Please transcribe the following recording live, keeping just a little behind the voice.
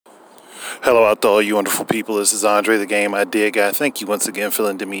Hello out to all you wonderful people. This is Andre, the Game Idea Guy. Thank you once again for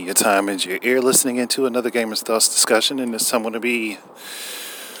lending me your time and your ear listening into another Gamer's Thoughts discussion. And this time I'm going to be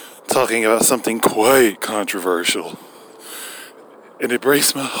talking about something quite controversial. And it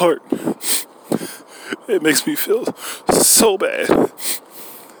breaks my heart. It makes me feel so bad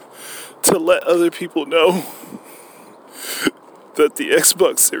to let other people know that the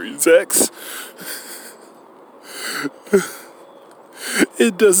Xbox Series X,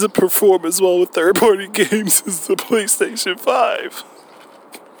 it doesn't perform as well with third-party games as the PlayStation 5.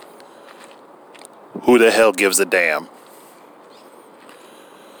 Who the hell gives a damn?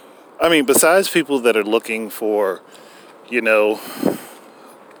 I mean, besides people that are looking for, a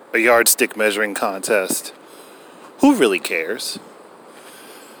yardstick measuring contest, who really cares?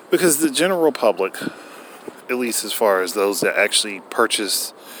 Because the general public, at least as far as those that actually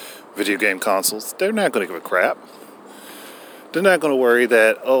purchase video game consoles, they're not going to give a crap. They're not going to worry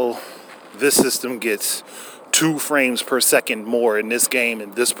that, this system gets 2 frames per second more in this game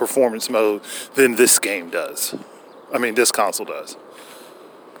in this performance mode than this game does. This console does.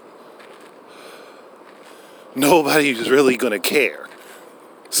 Nobody's really going to care.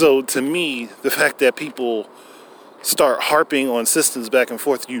 So to me, the fact that people start harping on systems back and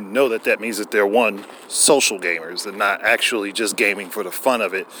forth, that means that they're, one, social gamers and not actually just gaming for the fun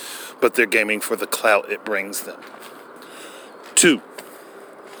of it, but they're gaming for the clout it brings them. 2,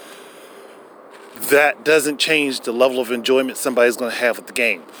 that doesn't change the level of enjoyment somebody's going to have with the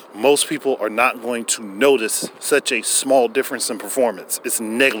game. Most people are not going to notice such a small difference in performance. It's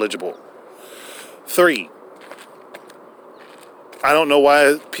negligible. 3, I don't know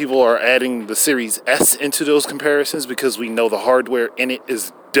why people are adding the Series S into those comparisons, because we know the hardware in it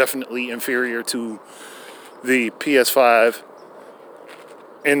is definitely inferior to the PS5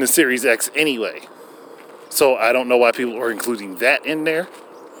 and the Series X anyway. So I don't know why people are including that in there,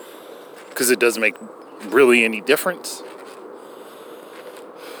 because it doesn't make really any difference.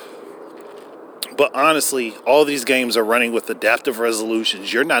 But honestly, all these games are running with adaptive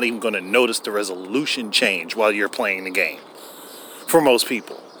resolutions. You're not even going to notice the resolution change while you're playing the game, for most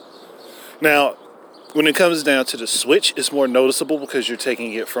people. Now, when it comes down to the Switch, it's more noticeable because you're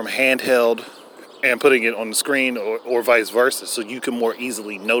taking it from handheld and putting it on the screen, or vice versa, so you can more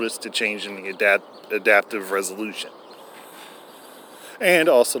easily notice the change in the adaptive resolution. And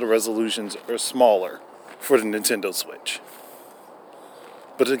also the resolutions are smaller for the Nintendo Switch.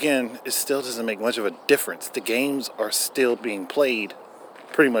 But again, it still doesn't make much of a difference. The games are still being played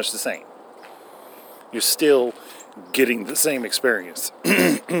pretty much the same. You're still getting the same experience.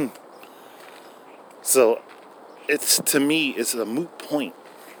 So, to me, it's a moot point.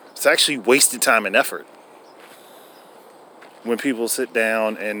 It's actually wasted time and effort. When people sit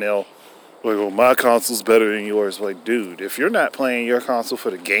down and they'll, my console's better than yours. Like, dude, if you're not playing your console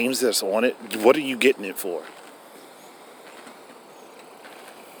for the games that's on it, what are you getting it for?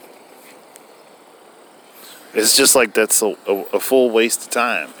 It's just like that's a full waste of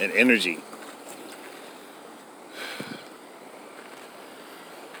time and energy.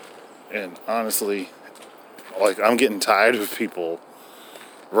 And honestly, I'm getting tired of people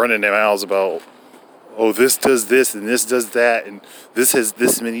running their mouths about, this does this and this does that, and this has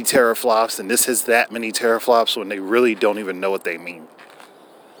this many teraflops and this has that many teraflops, when they really don't even know what they mean.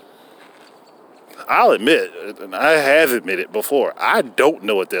 I'll admit, and I have admitted before, I don't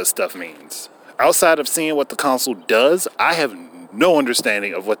know what that stuff means. Outside of seeing what the console does, I have no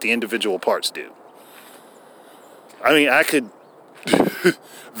understanding of what the individual parts do. I could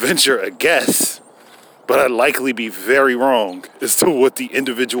venture a guess, but I'd likely be very wrong as to what the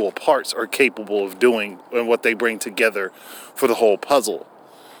individual parts are capable of doing and what they bring together for the whole puzzle.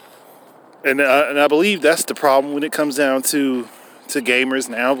 And I believe that's the problem when it comes down to gamers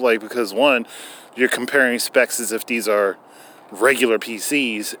now, because one, you're comparing specs as if these are regular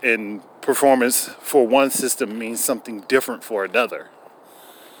PCs, and performance for one system means something different for another.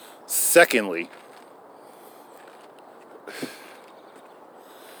 Secondly,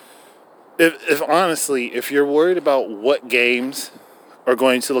 if you're worried about what games are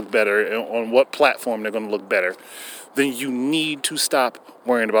going to look better and on what platform they're going to look better, then you need to stop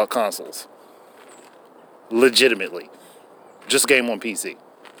worrying about consoles. Legitimately. Just game on PC.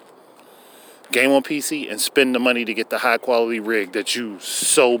 Game on PC and spend the money to get the high quality rig that you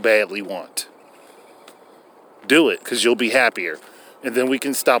so badly want. Do it, because you'll be happier. And then we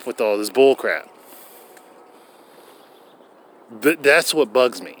can stop with all this bull crap. But that's what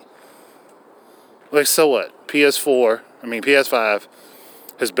bugs me. So what? PS5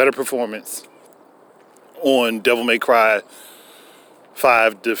 has better performance on Devil May Cry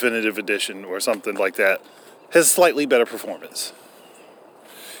 5 Definitive Edition or something like that. Has slightly better performance.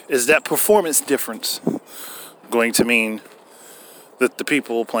 Is that performance difference going to mean that the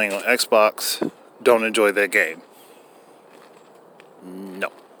people playing on Xbox don't enjoy their game?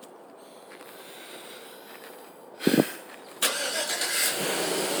 No.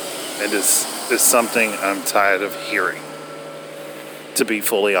 It is something I'm tired of hearing, to be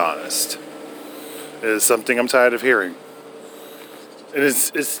fully honest. It is something I'm tired of hearing. And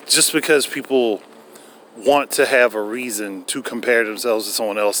it's just because people want to have a reason to compare themselves to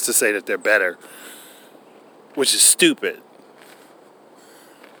someone else to say that they're better, which is stupid.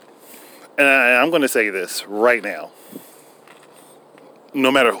 And I'm going to say this right now.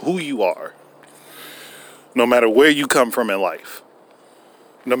 No matter who you are, no matter where you come from in life,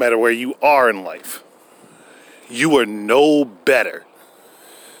 no matter where you are in life, you are no better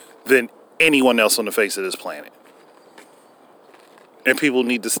than anyone else on the face of this planet. And people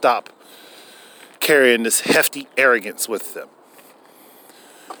need to stop carrying this hefty arrogance with them.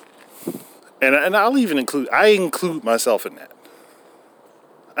 And I'll even include myself in that.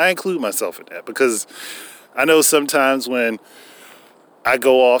 I include myself in that because I know sometimes when I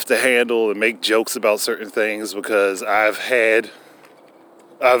go off the handle and make jokes about certain things because I've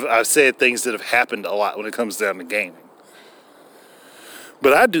said things that have happened a lot when it comes down to gaming.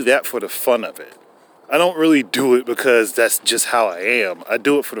 But I do that for the fun of it. I don't really do it because that's just how I am. I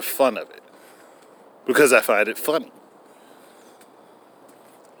do it for the fun of it. Because I find it funny.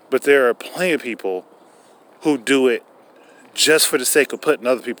 But there are plenty of people who do it just for the sake of putting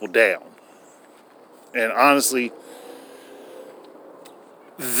other people down. And honestly,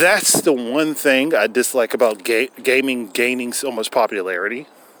 that's the one thing I dislike about gaming gaining so much popularity.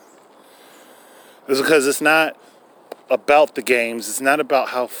 Is because it's not about the games. It's not about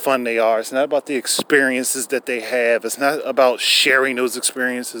how fun they are. It's not about the experiences that they have. It's not about sharing those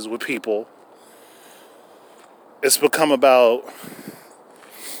experiences with people. It's become about,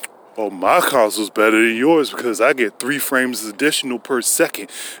 oh, my console's better than yours because I get 3 frames additional per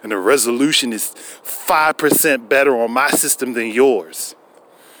second and the resolution is 5% better on my system than yours.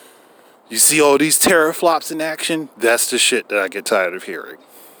 You see all these teraflops in action? That's the shit that I get tired of hearing.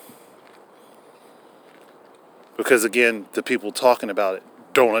 Because again, the people talking about it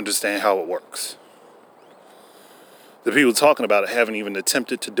don't understand how it works. The people talking about it haven't even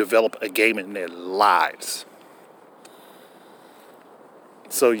attempted to develop a game in their lives.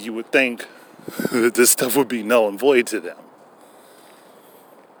 So you would think that this stuff would be null and void to them.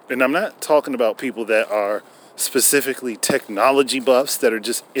 And I'm not talking about people that are specifically technology buffs that are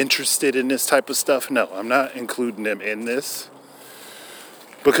just interested in this type of stuff. No, I'm not including them in this.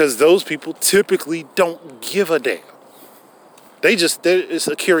 Because those people typically don't give a damn. It's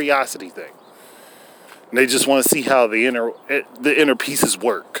a curiosity thing. And they just want to see how the inner pieces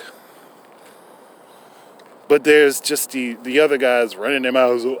work. But there's just the other guys running their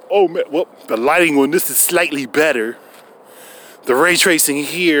mouths. Oh, man, well, the lighting on this is slightly better. The ray tracing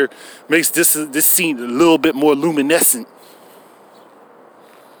here makes this scene a little bit more luminescent.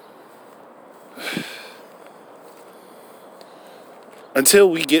 Until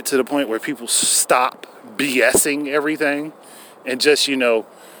we get to the point where people stop BSing everything and just, do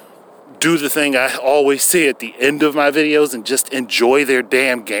the thing I always say at the end of my videos and just enjoy their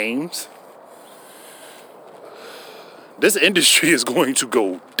damn games, this industry is going to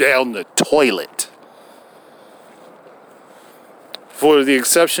go down the toilet. For the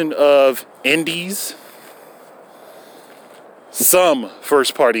exception of indies, some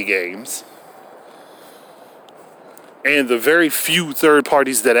first-party games, and the very few third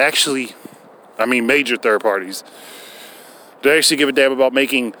parties that major third parties, that actually give a damn about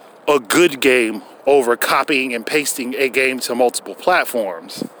making a good game over copying and pasting a game to multiple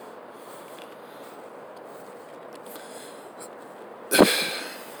platforms.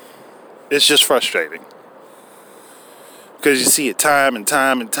 It's just frustrating. Because you see it time and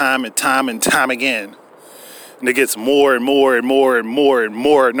time again. And it gets more and more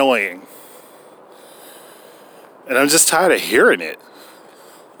annoying. And I'm just tired of hearing it.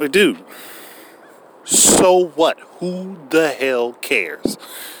 Like, dude, so what? Who the hell cares?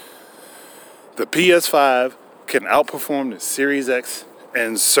 The PS5 can outperform the Series X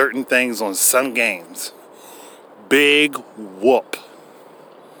and certain things on some games. Big whoop.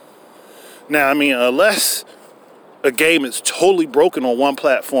 Now, unless a game is totally broken on one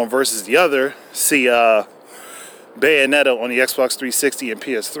platform versus the other, see Bayonetta on the Xbox 360 and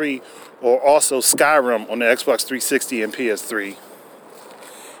PS3, or also Skyrim on the Xbox 360 and PS3,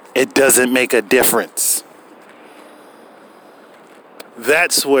 it doesn't make a difference.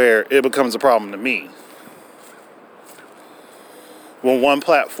 That's where it becomes a problem to me. When one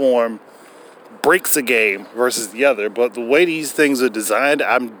platform breaks a game versus the other. But the way these things are designed,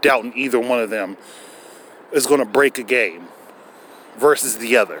 I'm doubting either one of them is going to break a game versus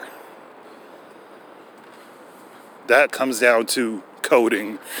the other. That comes down to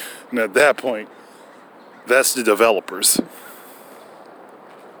coding. And at that point, that's the developers.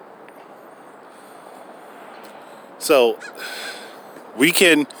 So we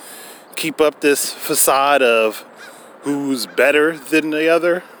can keep up this facade of who's better than the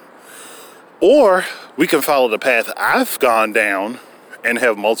other, or we can follow the path I've gone down and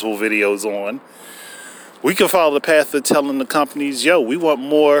have multiple videos on. We can follow the path of telling the companies, yo, we want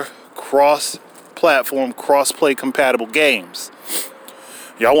more cross-platform, cross-play compatible games.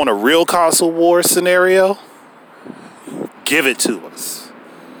 Y'all want a real console war scenario? Give it to us.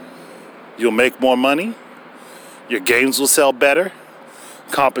 You'll make more money. Your games will sell better.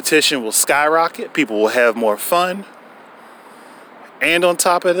 Competition will skyrocket. People will have more fun. And on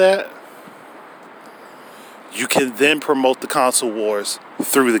top of that, you can then promote the console wars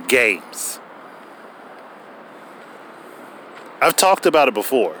through the games. I've talked about it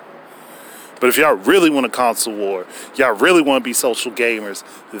before. But if y'all really want a console war, y'all really want to be social gamers,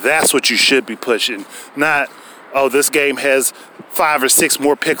 that's what you should be pushing. Not, oh, this game has 5 or 6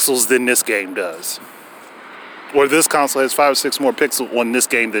 more pixels than this game does. Or this console has 5 or 6 more pixels on this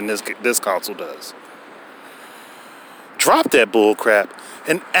game than this console does. Drop that bull crap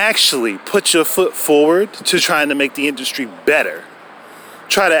and actually put your foot forward to trying to make the industry better.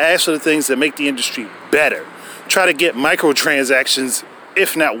 Try to ask for the things that make the industry better. Try to get microtransactions,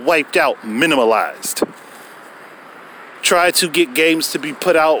 if not wiped out, minimalized. Try to get games to be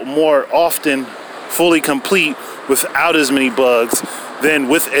put out more often, fully complete, without as many bugs, than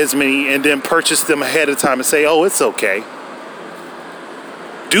with as many, and then purchase them ahead of time and say, oh, it's okay.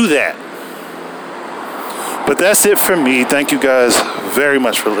 Do that. But that's it for me. Thank you guys very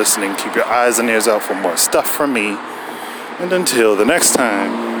much for listening. Keep your eyes and ears out for more stuff from me. And until the next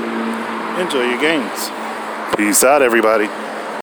time, enjoy your games. Peace out, everybody.